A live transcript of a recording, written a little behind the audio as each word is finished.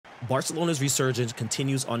Barcelona's resurgence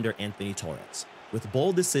continues under Anthony Torres, with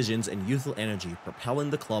bold decisions and youthful energy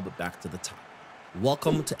propelling the club back to the top.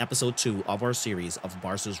 Welcome to episode 2 of our series of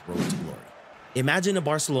Barca's Road to Glory. Imagine a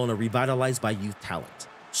Barcelona revitalized by youth talent,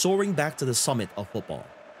 soaring back to the summit of football.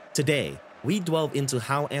 Today, we delve into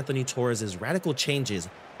how Anthony Torres' radical changes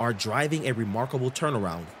are driving a remarkable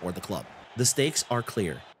turnaround for the club. The stakes are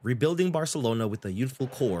clear, rebuilding Barcelona with a youthful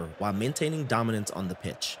core while maintaining dominance on the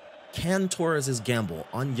pitch. Can Torres' gamble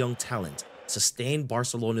on young talent sustain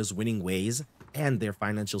Barcelona's winning ways and their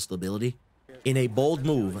financial stability? In a bold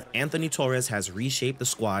move, Anthony Torres has reshaped the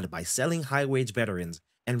squad by selling high-wage veterans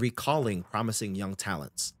and recalling promising young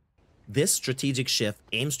talents. This strategic shift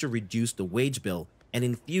aims to reduce the wage bill and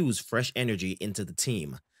infuse fresh energy into the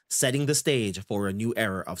team, setting the stage for a new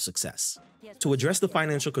era of success. To address the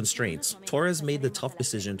financial constraints, Torres made the tough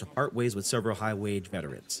decision to part ways with several high-wage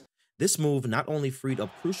veterans. This move not only freed up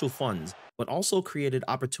crucial funds, but also created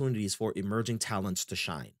opportunities for emerging talents to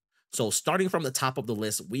shine. So starting from the top of the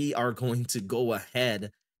list, we are going to go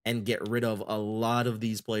ahead and get rid of a lot of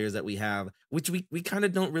these players that we have, which we kind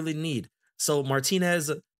of don't really need. So Martinez,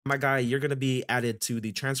 my guy, you're going to be added to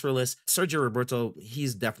the transfer list. Sergio Roberto,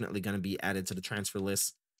 he's definitely going to be added to the transfer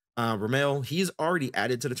list. Romeo, he's already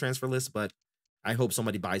added to the transfer list, but I hope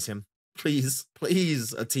somebody buys him. Please,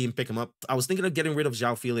 a team pick him up. I was thinking of getting rid of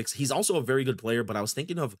João Felix. He's also a very good player, but I was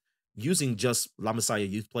thinking of using just La Masia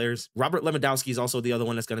youth players. Robert Lewandowski is also the other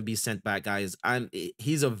one that's going to be sent back, guys.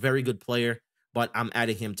 He's a very good player, but I'm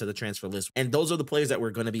adding him to the transfer list. And those are the players that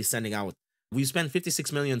we're going to be sending out. We've spent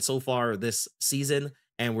 56 million so far this season,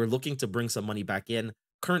 and we're looking to bring some money back in.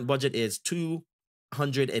 Current budget is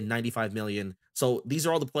 295 million. So these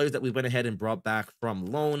are all the players that we went ahead and brought back from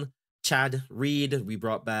loan. Chad, Reed, we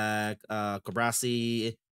brought back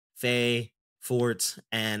Cabrasi, Faye, Fort,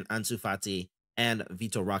 and Ansu Fati, and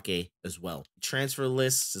Vitor Roque as well. Transfer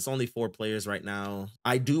lists, it's only 4 players right now.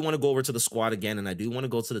 I do want to go over to the squad again, and I do want to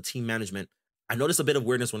go to the team management. I noticed a bit of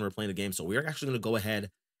weirdness when we're playing the game, so we're actually going to go ahead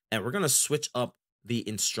and we're going to switch up the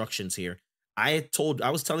instructions here. I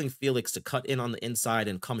was telling Felix to cut in on the inside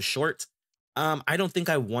and come short. I don't think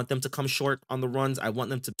I want them to come short on the runs. I want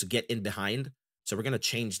them to get in behind. So we're going to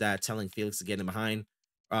change that, telling Felix to get in behind.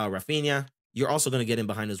 Rafinha, you're also going to get in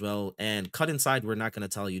behind as well. And cut inside, we're not going to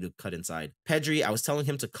tell you to cut inside. Pedri, I was telling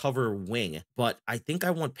him to cover wing, but I think I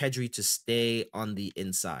want Pedri to stay on the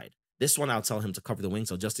inside. This one, I'll tell him to cover the wing,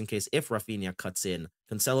 so just in case if Rafinha cuts in.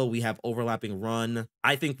 Cancelo, we have overlapping run.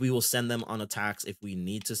 I think we will send them on attacks if we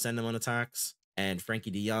need to send them on attacks. And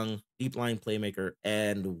Frankie de Jong, deep line playmaker.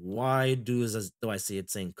 And why do I see it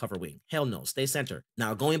saying cover wing? Hell no, stay center.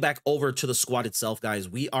 Now, going back over to the squad itself, guys,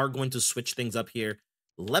 we are going to switch things up here.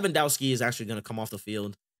 Lewandowski is actually going to come off the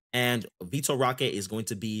field, and Vitor Roque is going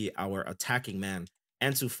to be our attacking man.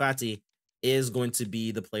 Ansu Fati is going to be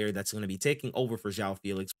the player that's going to be taking over for João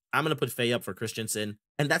Felix. I'm going to put Faye up for Christensen,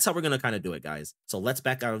 and that's how we're going to kind of do it, guys. So let's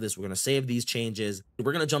back out of this. We're going to save these changes.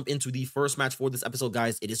 We're going to jump into the first match for this episode,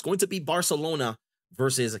 guys. It is going to be Barcelona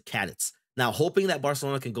versus Cadets. Now, hoping that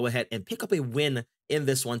Barcelona can go ahead and pick up a win in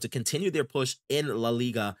this one to continue their push in La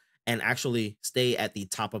Liga and actually stay at the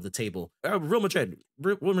top of the table. Real Madrid.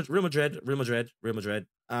 Hear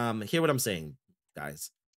what I'm saying, guys.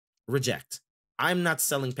 Reject. I'm not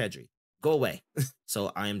selling Pedri. Go away.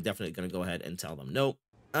 So I am definitely going to go ahead and tell them, no,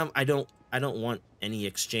 I don't want any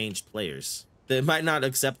exchanged players. They might not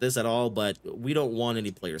accept this at all, but we don't want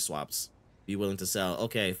any player swaps. Be willing to sell.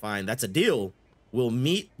 Okay, fine. That's a deal. We'll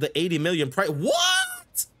meet the 80 million price.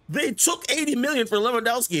 What? They took 80 million for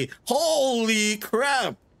Lewandowski. Holy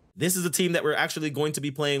crap. This is the team that we're actually going to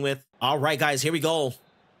be playing with. All right, guys, here we go.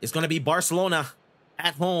 It's going to be Barcelona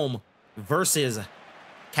at home versus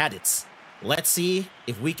Cadets. Let's see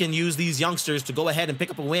if we can use these youngsters to go ahead and pick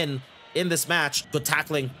up a win in this match. Good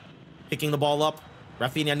tackling, picking the ball up.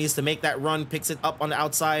 Rafinha needs to make that run, picks it up on the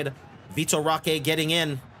outside. Vitor Roque getting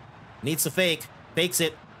in, needs to fake, fakes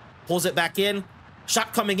it, pulls it back in.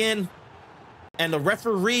 Shot coming in, and the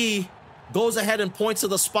referee goes ahead and points to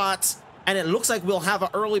the spot, and it looks like we'll have an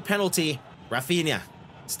early penalty. Rafinha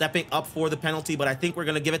stepping up for the penalty, but I think we're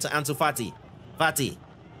going to give it to Ansu Fati. Fati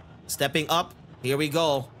stepping up. Here we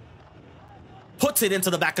go. Puts it into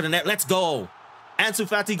the back of the net. Let's go. Ansu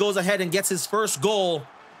Fati goes ahead and gets his first goal.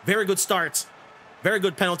 Very good start. Very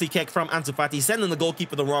good penalty kick from Ansu Fati, sending the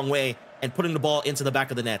goalkeeper the wrong way and putting the ball into the back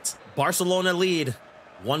of the net. Barcelona lead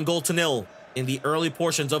 1-0 in the early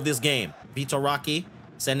portions of this game. Vitor Roque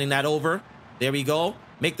sending that over. There we go.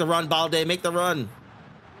 Make the run, Balde. Make the run.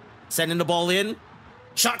 Sending the ball in.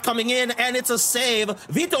 Shot coming in, and it's a save.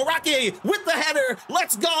 Vitor Roque with the header.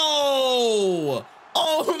 Let's go.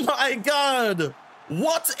 Oh my God.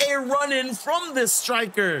 What a run-in from this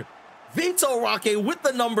striker. Vitor Roque with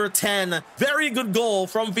the number 10. Very good goal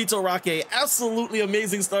from Vitor Roque. Absolutely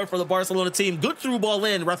amazing start for the Barcelona team. Good through ball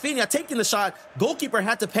in. Rafinha taking the shot. Goalkeeper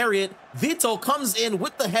had to parry it. Vito comes in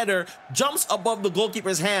with the header, jumps above the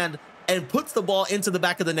goalkeeper's hand, and puts the ball into the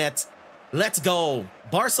back of the net. Let's go.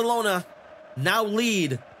 Barcelona now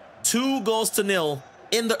lead 2-0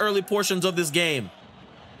 in the early portions of this game.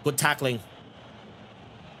 Good tackling.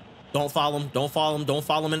 Don't foul him. Don't foul him. Don't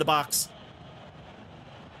foul him in the box.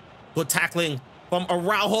 Good tackling from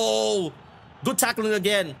Araujo. Good tackling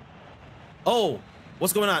again. Oh,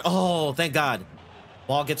 what's going on? Oh, thank God.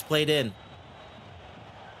 Ball gets played in.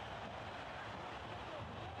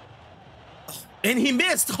 And he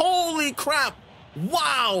missed. Holy crap.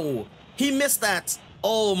 Wow. He missed that.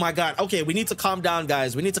 Oh, my God. Okay, we need to calm down,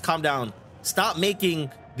 guys. We need to calm down. Stop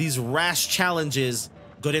making these rash challenges.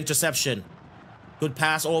 Good interception. Good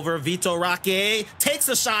pass over. Vitor Roque takes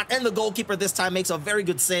the shot, and the goalkeeper this time makes a very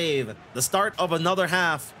good save. The start of another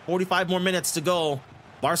half. 45 more minutes to go.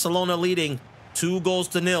 Barcelona leading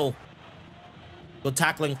 2-0. Good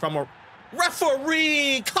tackling from a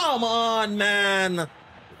referee. Come on, man.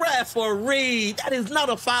 Referee. That is not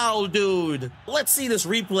a foul, dude. Let's see this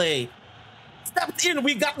replay. Stepped in.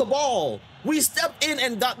 We got the ball. We stepped in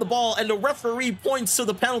and got the ball, and the referee points to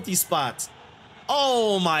the penalty spot.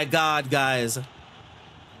 Oh, my God, guys.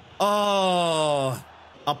 Oh,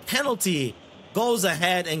 a penalty goes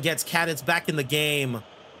ahead and gets Cadets back in the game.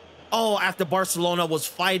 Oh, after Barcelona was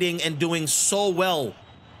fighting and doing so well.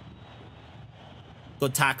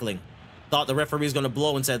 Good tackling. Thought the referee was going to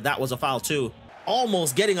blow and said that was a foul too.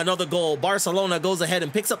 Almost getting another goal. Barcelona goes ahead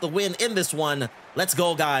and picks up the win in this one. Let's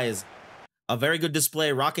go, guys. A very good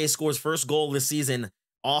display. Roque scores first goal this season.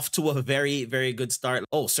 Off to a very, very good start.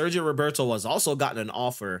 Oh, Sergio Roberto has also gotten an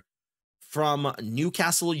offer from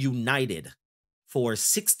Newcastle United for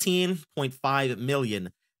 16.5 million.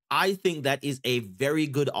 I think that is a very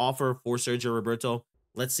good offer for Sergio Roberto.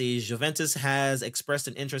 Let's see. Juventus has expressed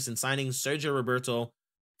an interest in signing Sergio Roberto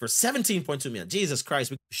for 17.2 million. Jesus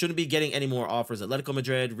Christ, we shouldn't be getting any more offers. Atletico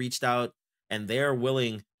Madrid reached out and they're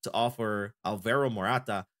willing to offer Alvaro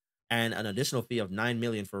Morata and an additional fee of 9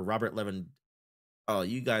 million for Robert Lewandowski. Oh,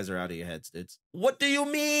 you guys are out of your heads, dudes. What do you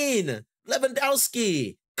mean?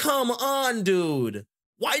 Lewandowski. Come on, dude.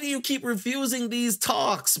 Why do you keep refusing these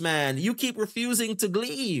talks, man? You keep refusing to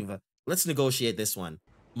leave. Let's negotiate this one.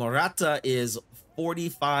 Morata is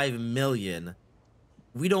 45 million.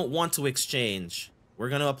 We don't want to exchange. We're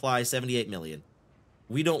going to apply 78 million.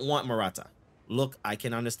 We don't want Morata. Look, I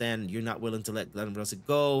can understand you're not willing to let Lewandowski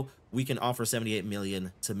go. We can offer 78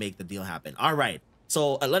 million to make the deal happen. All right.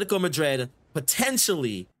 So Atletico Madrid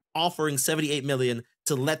potentially offering 78 million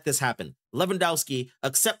to let this happen. Lewandowski,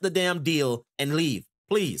 accept the damn deal and leave,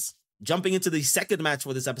 please. Jumping into the second match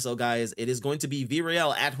for this episode, guys, it is going to be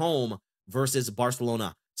Villarreal at home versus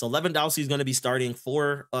Barcelona. So Lewandowski is going to be starting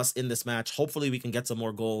for us in this match. Hopefully we can get some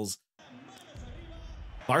more goals.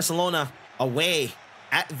 Barcelona away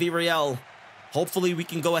at Villarreal. Hopefully we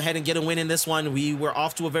can go ahead and get a win in this one. We were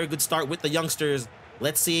off to a very good start with the youngsters.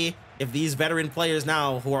 Let's see if these veteran players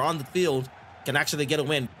now who are on the field can actually get a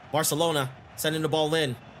win. Barcelona sending the ball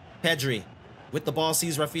in. Pedri with the ball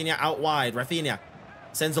sees Rafinha out wide. Rafinha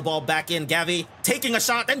sends the ball back in. Gavi taking a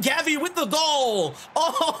shot, and Gavi with the goal.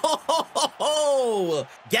 Oh,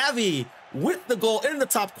 Gavi with the goal in the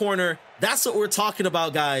top corner. That's what we're talking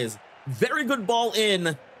about, guys. Very good ball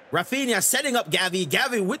in. Rafinha setting up Gavi.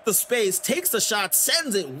 Gavi with the space, takes the shot,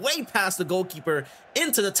 sends it way past the goalkeeper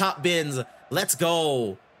into the top bins. Let's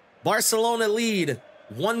go. Barcelona lead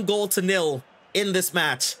 1-0 in this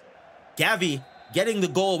match. Gavi getting the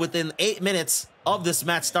goal within 8 minutes of this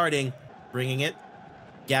match starting. Bringing it.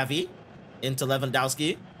 Gavi into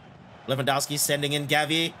Lewandowski. Lewandowski sending in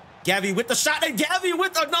Gavi. Gavi with the shot, and Gavi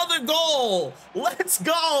with another goal. Let's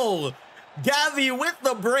go. Gavi with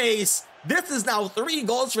the brace. This is now 3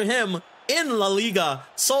 goals for him in La Liga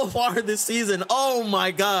so far this season. Oh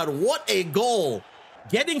my God, what a goal.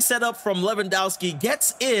 Getting set up from Lewandowski,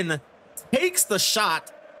 gets in, takes the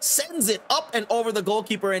shot, sends it up and over the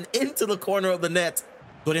goalkeeper and into the corner of the net.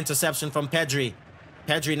 Good interception from Pedri.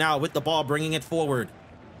 Pedri now with the ball, bringing it forward.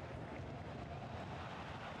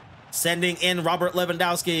 Sending in Robert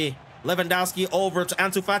Lewandowski. Lewandowski over to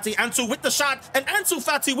Ansu Fati. Ansu with the shot, and Ansu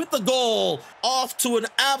Fati with the goal. Off to an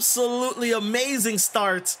absolutely amazing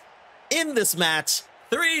start in this match.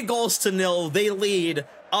 3-0. They lead.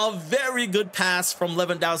 A very good pass from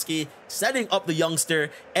Lewandowski, setting up the youngster,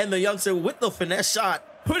 and the youngster with the finesse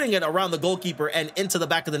shot, putting it around the goalkeeper and into the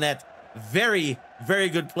back of the net. Very, very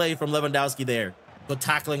good play from Lewandowski there. Good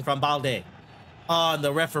tackling from Balde. Oh, and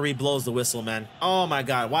the referee blows the whistle, man. Oh my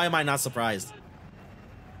God, why am I not surprised?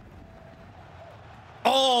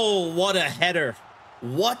 Oh, what a header.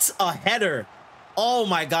 What a header. Oh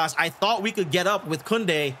my gosh, I thought we could get up with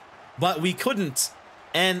Koundé, but we couldn't.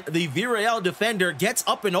 And the Villarreal defender gets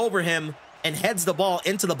up and over him and heads the ball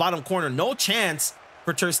into the bottom corner. No chance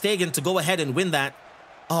for Ter Stegen to go ahead and win that.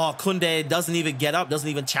 Oh, Koundé doesn't even get up, doesn't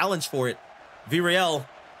even challenge for it. Villarreal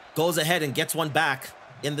goes ahead and gets one back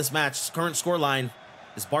in this match. Current scoreline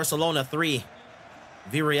is Barcelona 3,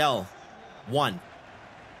 Villarreal 1.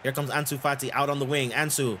 Here comes Ansu Fati out on the wing.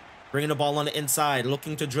 Ansu bringing the ball on the inside,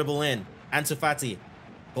 looking to dribble in. Ansu Fati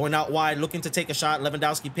going out wide, looking to take a shot.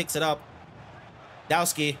 Lewandowski picks it up.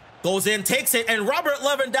 Lewandowski goes in, takes it, and Robert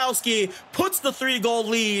Lewandowski puts the 3-goal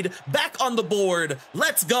lead back on the board.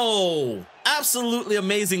 Let's go. Absolutely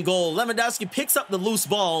amazing goal. Lewandowski picks up the loose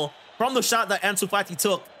ball from the shot that Ansu Fati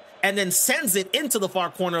took and then sends it into the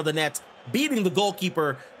far corner of the net, beating the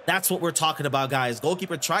goalkeeper. That's what we're talking about, guys.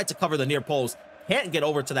 Goalkeeper tried to cover the near post. Can't get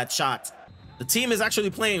over to that shot. The team is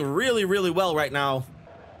actually playing really, really well right now.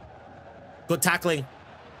 Good tackling.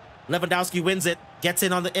 Lewandowski wins it. Gets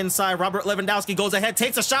in on the inside. Robert Lewandowski goes ahead,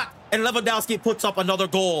 takes a shot, and Lewandowski puts up another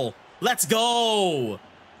goal. Let's go.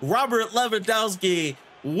 Robert Lewandowski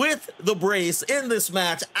with the brace in this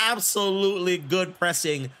match. Absolutely good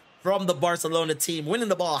pressing from the Barcelona team. Winning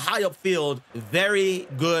the ball high upfield. Very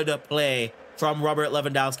good play from Robert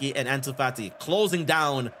Lewandowski and Ansu Fati. Closing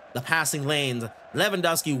down the passing lanes.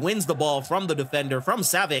 Lewandowski wins the ball from the defender, from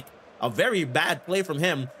Savic. A very bad play from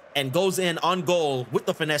him, and goes in on goal with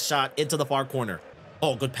the finesse shot into the far corner.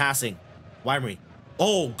 Oh, good passing. Weimery.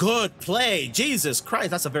 Oh, good play. Jesus Christ,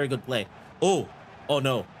 that's a very good play. Oh, oh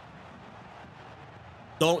no.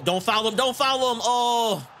 Don't foul him. Don't foul him.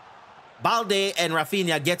 Oh, Balde and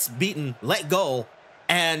Rafinha gets beaten, let go,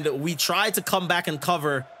 and we tried to come back and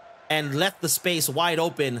cover and left the space wide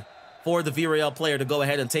open for the Villarreal player to go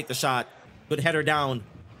ahead and take the shot. Good header down.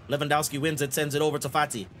 Lewandowski wins it, sends it over to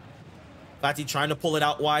Fati. Fati trying to pull it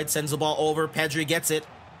out wide, sends the ball over. Pedri gets it.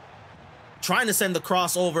 Trying to send the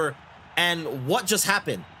cross over. And what just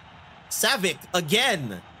happened? Savic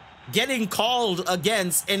again getting called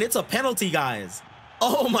against, and it's a penalty, guys.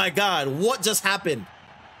 Oh my God, what just happened?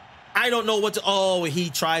 I don't know what to... Oh, he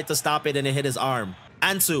tried to stop it and it hit his arm.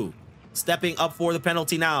 Ansu stepping up for the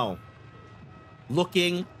penalty now.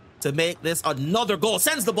 Looking to make this another goal.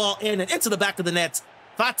 Sends the ball in and into the back of the net.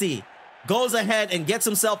 Fati goes ahead and gets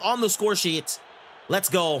himself on the score sheet. Let's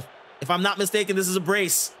go. If I'm not mistaken, this is a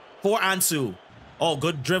brace for Ansu. Oh,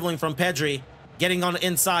 good dribbling from Pedri. Getting on the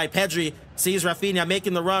inside. Pedri sees Rafinha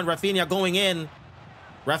making the run. Rafinha going in.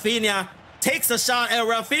 Rafinha takes the shot and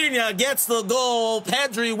Rafinha gets the goal.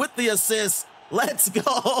 Pedri with the assist. Let's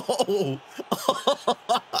go.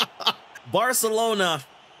 Barcelona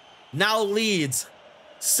now leads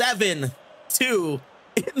 7-2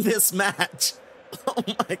 in this match. Oh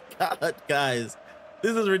my God, guys.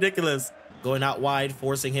 This is ridiculous. Going out wide,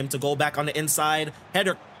 forcing him to go back on the inside.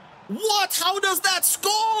 Header. What? How does that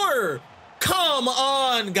score? Come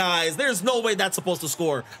on, guys. There's no way that's supposed to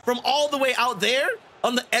score. From all the way out there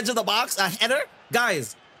on the edge of the box, a header?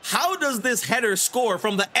 Guys, how does this header score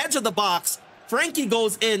from the edge of the box? Frankie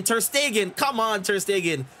goes in. Ter Stegen. Come on, Ter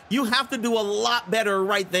Stegen. You have to do a lot better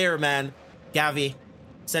right there, man. Gavi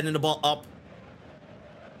sending the ball up.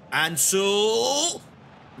 Ansu.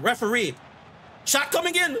 Referee. Shot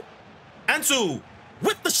coming in. Ansu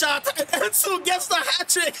with the shot. And Ansu gets the hat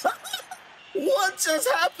trick. What just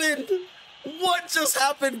happened? What just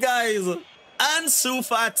happened, guys? Ansu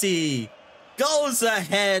Fati goes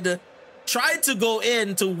ahead, tried to go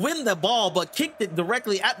in to win the ball, but kicked it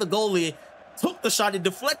directly at the goalie. Took the shot, it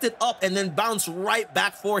deflected up and then bounced right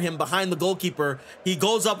back for him behind the goalkeeper. He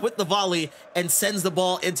goes up with the volley and sends the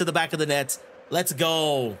ball into the back of the net. Let's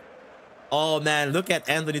go. Oh man, look at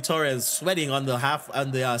Anthony Torres sweating on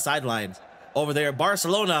the sidelines over there.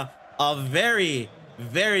 Barcelona, a very,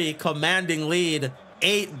 very commanding lead,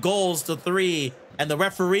 8-3, and the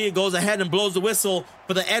referee goes ahead and blows the whistle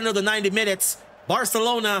for the end of the 90 minutes.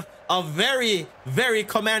 Barcelona, a very, very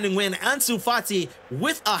commanding win. Ansu Fati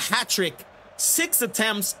with a hat trick. 6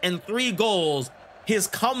 attempts and 3 goals. His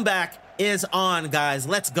comeback is on, guys.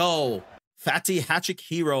 Let's go. Fati hat-trick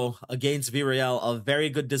hero against Villarreal. A very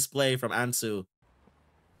good display from Ansu.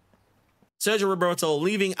 Sergio Roberto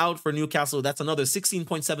leaving out for Newcastle. That's another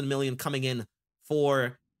 16.7 million coming in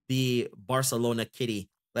for the Barcelona kitty.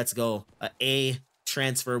 Let's go. A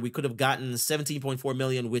transfer. We could have gotten 17.4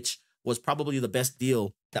 million, which was probably the best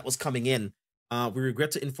deal that was coming in. We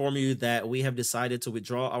regret to inform you that we have decided to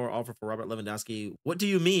withdraw our offer for Robert Lewandowski. What do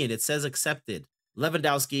you mean? It says accepted.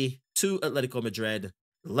 Lewandowski to Atletico Madrid.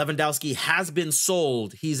 Lewandowski has been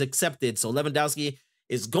sold. He's accepted. So Lewandowski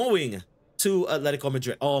is going to Atletico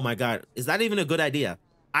Madrid. Oh my God. Is that even a good idea?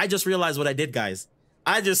 I just realized what I did, guys.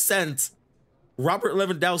 I just sent Robert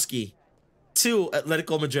Lewandowski to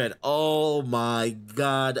Atletico Madrid. Oh my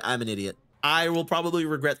God. I'm an idiot. I will probably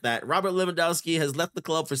regret that. Robert Lewandowski has left the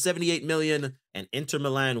club for 78 million and Inter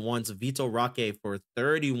Milan wants Vitor Roque for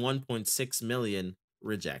 31.6 million.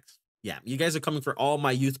 Reject. Yeah, you guys are coming for all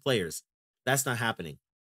my youth players. That's not happening.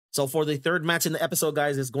 So for the third match in the episode,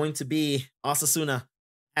 guys, is going to be Osasuna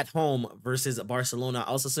at home versus Barcelona.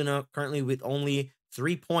 Osasuna currently with only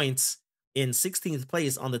 3 points in 16th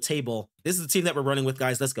place on the table. This is the team that we're running with,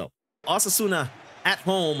 guys. Let's go. Osasuna at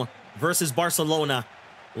home versus Barcelona.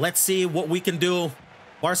 Let's see what we can do.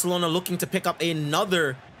 Barcelona looking to pick up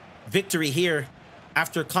another victory here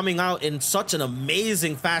after coming out in such an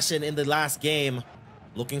amazing fashion in the last game.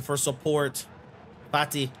 Looking for support.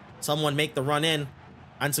 Fati, someone make the run in.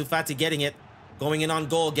 Ansu Fati getting it. Going in on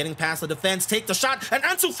goal, getting past the defense. Take the shot, and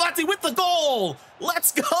Ansu Fati with the goal.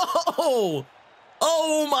 Let's go.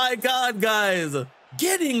 Oh my God, guys.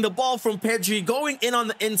 Getting the ball from Pedri, going in on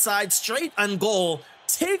the inside, straight on goal.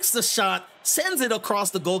 Takes the shot, sends it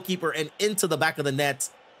across the goalkeeper and into the back of the net.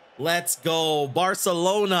 Let's go.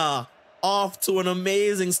 Barcelona off to an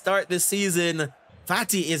amazing start this season.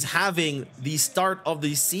 Fati is having the start of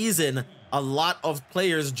the season a lot of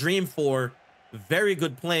players dream for. Very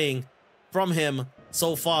good playing from him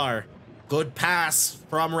so far. Good pass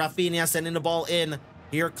from Rafinha, sending the ball in.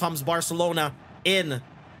 Here comes Barcelona in.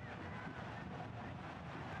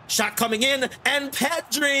 Shot coming in, and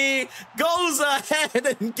Pedri goes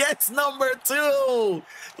ahead and gets number 2.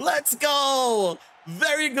 Let's go.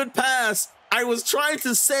 Very good pass. I was trying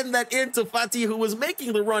to send that into Fati, who was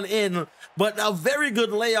making the run in, but a very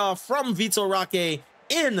good layoff from Vitor Roque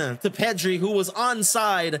in to Pedri, who was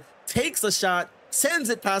onside, takes the shot, sends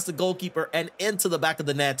it past the goalkeeper and into the back of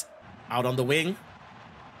the net. Out on the wing.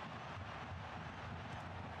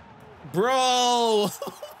 Bro. Oh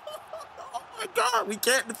my God, we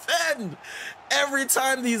can't defend. Every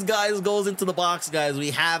time these guys goes into the box, guys,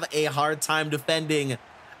 we have a hard time defending.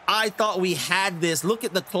 I thought we had this. Look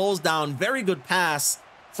at the close down. Very good pass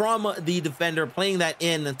from the defender, playing that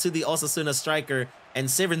in to the Osasuna striker, and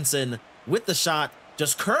Siversen with the shot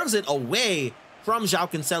just curves it away from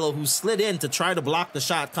João Cancelo, who slid in to try to block the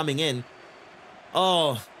shot coming in.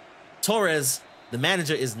 Oh, Torres, the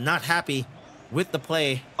manager, is not happy with the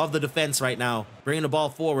play of the defense right now. Bringing the ball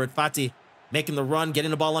forward. Fati making the run,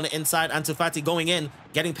 getting the ball on the inside. Ansu Fati going in,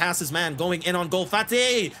 getting past his man, going in on goal.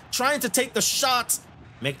 Fati trying to take the shot.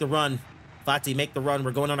 Make the run. Fati, make the run.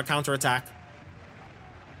 We're going on a counterattack.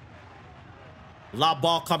 Lob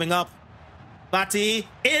ball coming up. Fati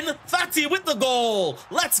in. Fati with the goal.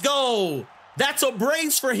 Let's go. That's a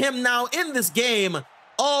brace for him now in this game.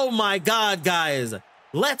 Oh my God, guys.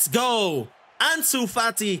 Let's go. Ansu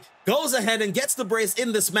Fati goes ahead and gets the brace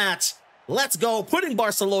in this match. Let's go. Putting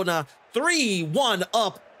Barcelona 3-1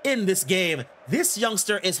 up in this game. This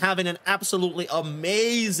youngster is having an absolutely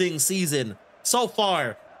amazing season so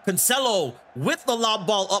far. Cancelo with the lob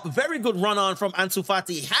ball up. Very good run on from Ansu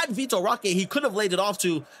Fati. Had Vitor Roque, he could have laid it off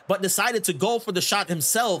to, but decided to go for the shot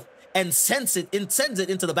himself and sends it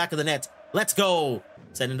into the back of the net. Let's go.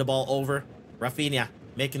 Sending the ball over. Rafinha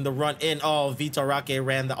making the run in. Oh, Vitor Roque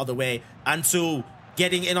ran the other way. Ansu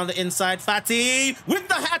getting in on the inside. Fati with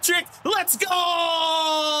the hat trick. Let's go.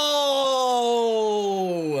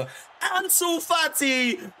 Ansu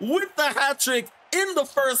Fati with the hat trick in the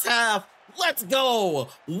first half. Let's go.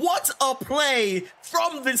 What a play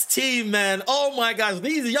from this team, man. Oh my gosh,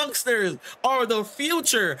 these youngsters are the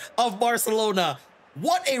future of Barcelona.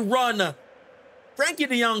 What a run. Frankie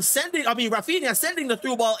de Jong Rafinha sending the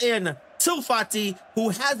through ball in to Fati, who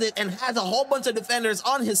has it and has a whole bunch of defenders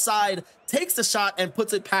on his side, takes the shot and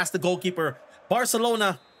puts it past the goalkeeper.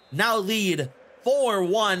 Barcelona now lead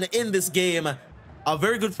 4-1 in this game. A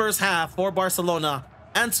very good first half for Barcelona.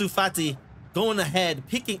 Ansu Fati going ahead,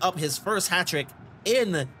 picking up his first hat-trick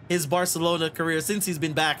in his Barcelona career since he's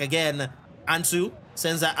been back again. Ansu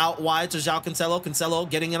sends that out wide to João Cancelo. Cancelo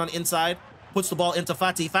getting in on inside, puts the ball into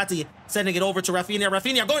Fati. Fati sending it over to Rafinha.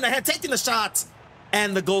 Rafinha going ahead, taking the shot.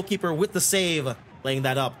 And the goalkeeper with the save, laying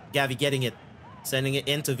that up. Gavi getting it, sending it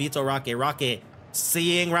into Vitor Roque. Roque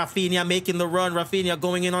seeing Rafinha making the run. Rafinha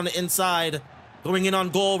going in on the inside, going in on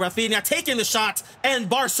goal. Rafinha taking the shot, and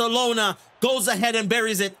Barcelona goes ahead and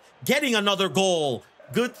buries it, getting another goal.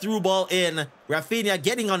 Good through ball in. Rafinha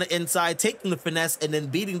getting on the inside, taking the finesse, and then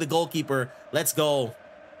beating the goalkeeper. Let's go.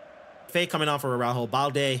 Faye coming off for Araujo.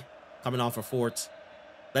 Balde coming off for Fort.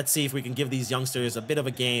 Let's see if we can give these youngsters a bit of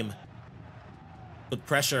a game. Good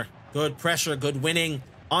pressure Good pressure, good winning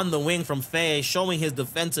on the wing from Faye, showing his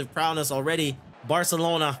defensive prowess already.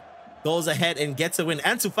 Barcelona goes ahead and gets a win.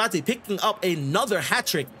 Ansu Fati picking up another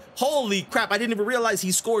hat-trick. Holy crap, I didn't even realize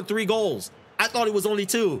he scored 3 goals. I thought it was only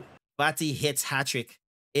 2. Fati hits hat-trick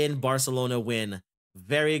in Barcelona win.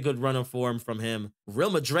 Very good run of form from him. Real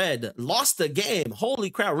Madrid lost the game. Holy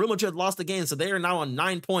crap, Real Madrid lost the game, so they are now on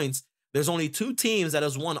 9 points. There's only 2 teams that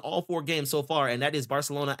has won all 4 games so far, and that is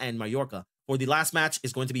Barcelona and Mallorca. For the last match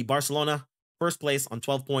is going to be Barcelona, first place on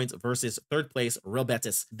 12 points versus third place, Real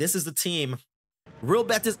Betis. This is the team. Real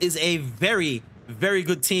Betis is a very, very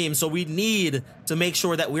good team, so we need to make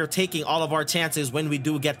sure that we're taking all of our chances when we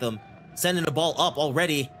do get them. Sending the ball up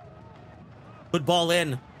already. Good ball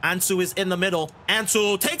in. Ansu is in the middle.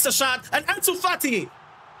 Ansu takes a shot, and Ansu Fati,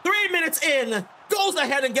 3 minutes in, goes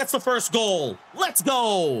ahead and gets the first goal. Let's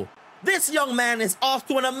go. This young man is off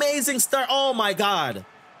to an amazing start. Oh my God.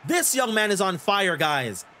 This young man is on fire,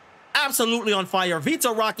 guys. Absolutely on fire.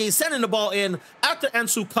 Vitor Roque sending the ball in after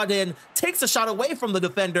Ansu cut in, takes a shot away from the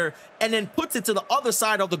defender, and then puts it to the other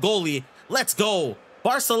side of the goalie. Let's go.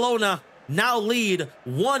 Barcelona now lead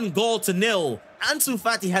 1-0. Ansu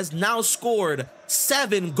Fati has now scored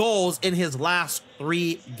 7 goals in his last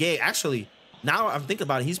 3 games. Actually, now I'm thinking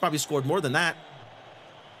about it, he's probably scored more than that.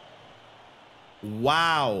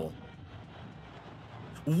 Wow.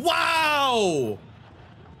 Wow.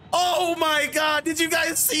 Oh my God, did you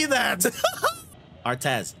guys see that?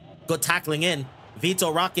 Artez, good tackling in.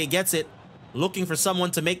 Vitor Roque gets it, looking for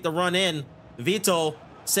someone to make the run in. Vito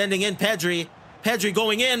sending in Pedri. Pedri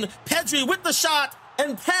going in. Pedri with the shot,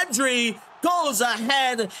 and Pedri goes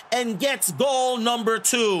ahead and gets goal number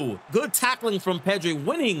 2. Good tackling from Pedri,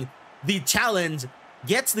 winning the challenge,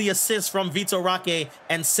 gets the assist from Vitor Roque,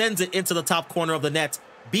 and sends it into the top corner of the net,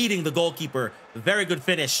 beating the goalkeeper. Very good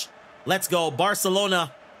finish. Let's go.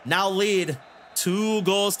 Barcelona now lead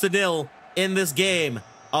 2-0 in this game.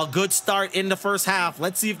 A good start in the first half.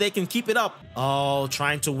 Let's see if they can keep it up. Oh,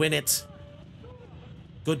 trying to win it.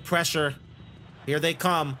 Good pressure. Here they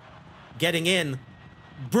come. Getting in.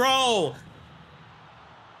 Bro!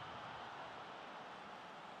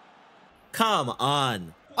 Come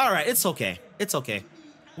on. All right, it's okay. It's okay.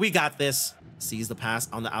 We got this. Sees the pass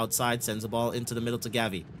on the outside, sends the ball into the middle to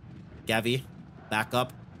Gavi. Gavi, back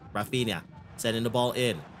up. Rafinha, sending the ball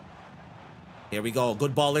in. Here we go.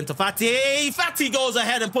 Good ball into Fati. Fati goes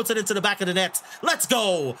ahead and puts it into the back of the net. Let's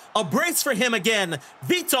go. A brace for him again.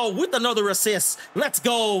 Vito with another assist. Let's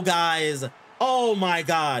go, guys. Oh my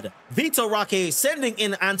God. Vitor Roque sending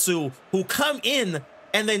in Ansu, who come in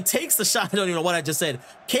and then takes the shot. I don't even know what I just said.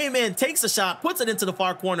 Came in, takes the shot, puts it into the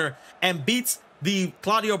far corner, and beats the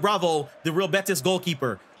Claudio Bravo, the Real Betis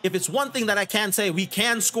goalkeeper. If it's one thing that I can say, we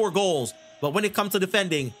can score goals, but when it comes to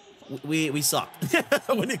defending, we suck.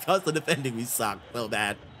 When it comes to defending, we suck so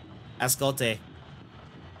bad. Ascote.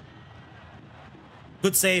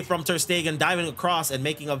 Good save from Ter Stegen, diving across and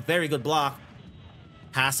making a very good block.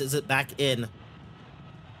 Passes it back in.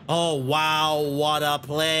 Oh, wow. What a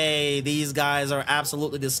play. These guys are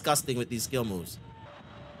absolutely disgusting with these skill moves.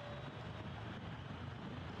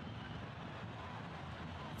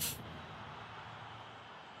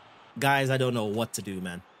 Guys, I don't know what to do,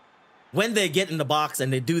 man. When they get in the box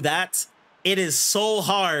and they do that, it is so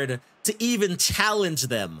hard to even challenge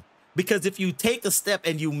them. Because if you take a step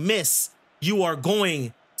and you miss, you are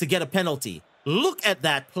going to get a penalty. Look at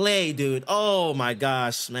that play, dude. Oh my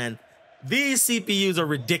gosh, man. These CPUs are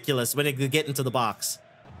ridiculous when they get into the box.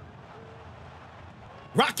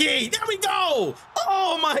 Rocky, there we go.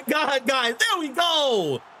 Oh my God, guys, there we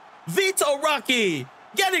go. Vitor Roque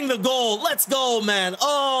getting the goal. Let's go, man.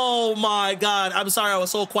 Oh my God. I'm sorry I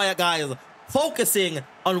was so quiet, guys. Focusing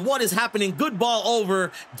on what is happening. Good ball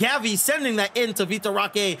over. Gavi sending that in to Vitor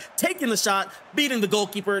Roque, taking the shot, beating the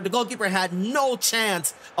goalkeeper. The goalkeeper had no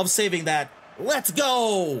chance of saving that. Let's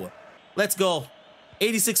go. Let's go.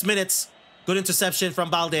 86 minutes. Good interception from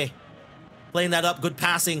Balde. Playing that up. Good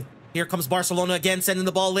passing. Here comes Barcelona again, sending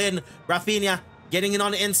the ball in. Rafinha getting in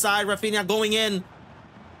on the inside. Rafinha going in.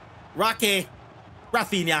 Roque.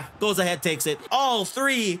 Rafinha goes ahead, takes it. All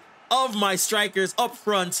 3 of my strikers up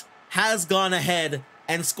front has gone ahead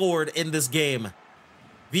and scored in this game.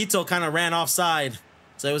 Vito kind of ran offside,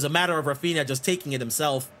 so it was a matter of Rafinha just taking it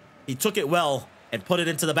himself. He took it well and put it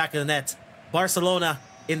into the back of the net. Barcelona,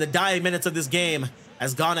 in the dying minutes of this game,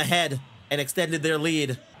 has gone ahead and extended their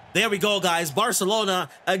lead. There we go, guys. Barcelona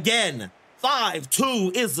again.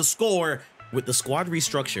 5-2 is the score. With the squad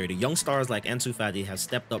restructured, young stars like Ansu Fati have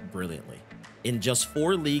stepped up brilliantly. In just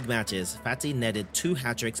 4 league matches, Fati netted 2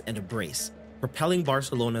 hat-tricks and a brace, propelling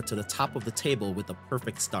Barcelona to the top of the table with a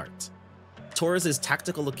perfect start. Torres'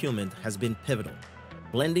 tactical acumen has been pivotal.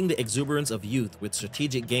 Blending the exuberance of youth with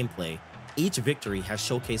strategic gameplay, each victory has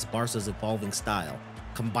showcased Barca's evolving style,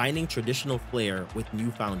 combining traditional flair with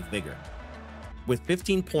newfound vigor. With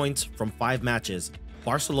 15 points from 5 matches,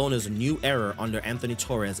 Barcelona's new era under Anthony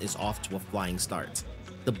Torres is off to a flying start.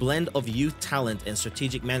 The blend of youth talent and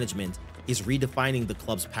strategic management is redefining the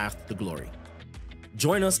club's path to glory.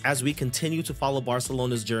 Join us as we continue to follow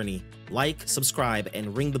Barcelona's journey. Like, subscribe,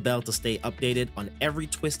 and ring the bell to stay updated on every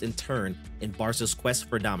twist and turn in Barca's quest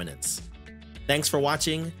for dominance. Thanks for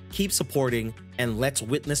watching, keep supporting, and let's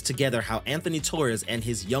witness together how Anthony Torres and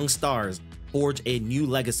his young stars forge a new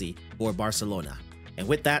legacy for Barcelona. And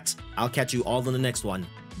with that, I'll catch you all in the next one.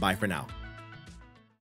 Bye for now.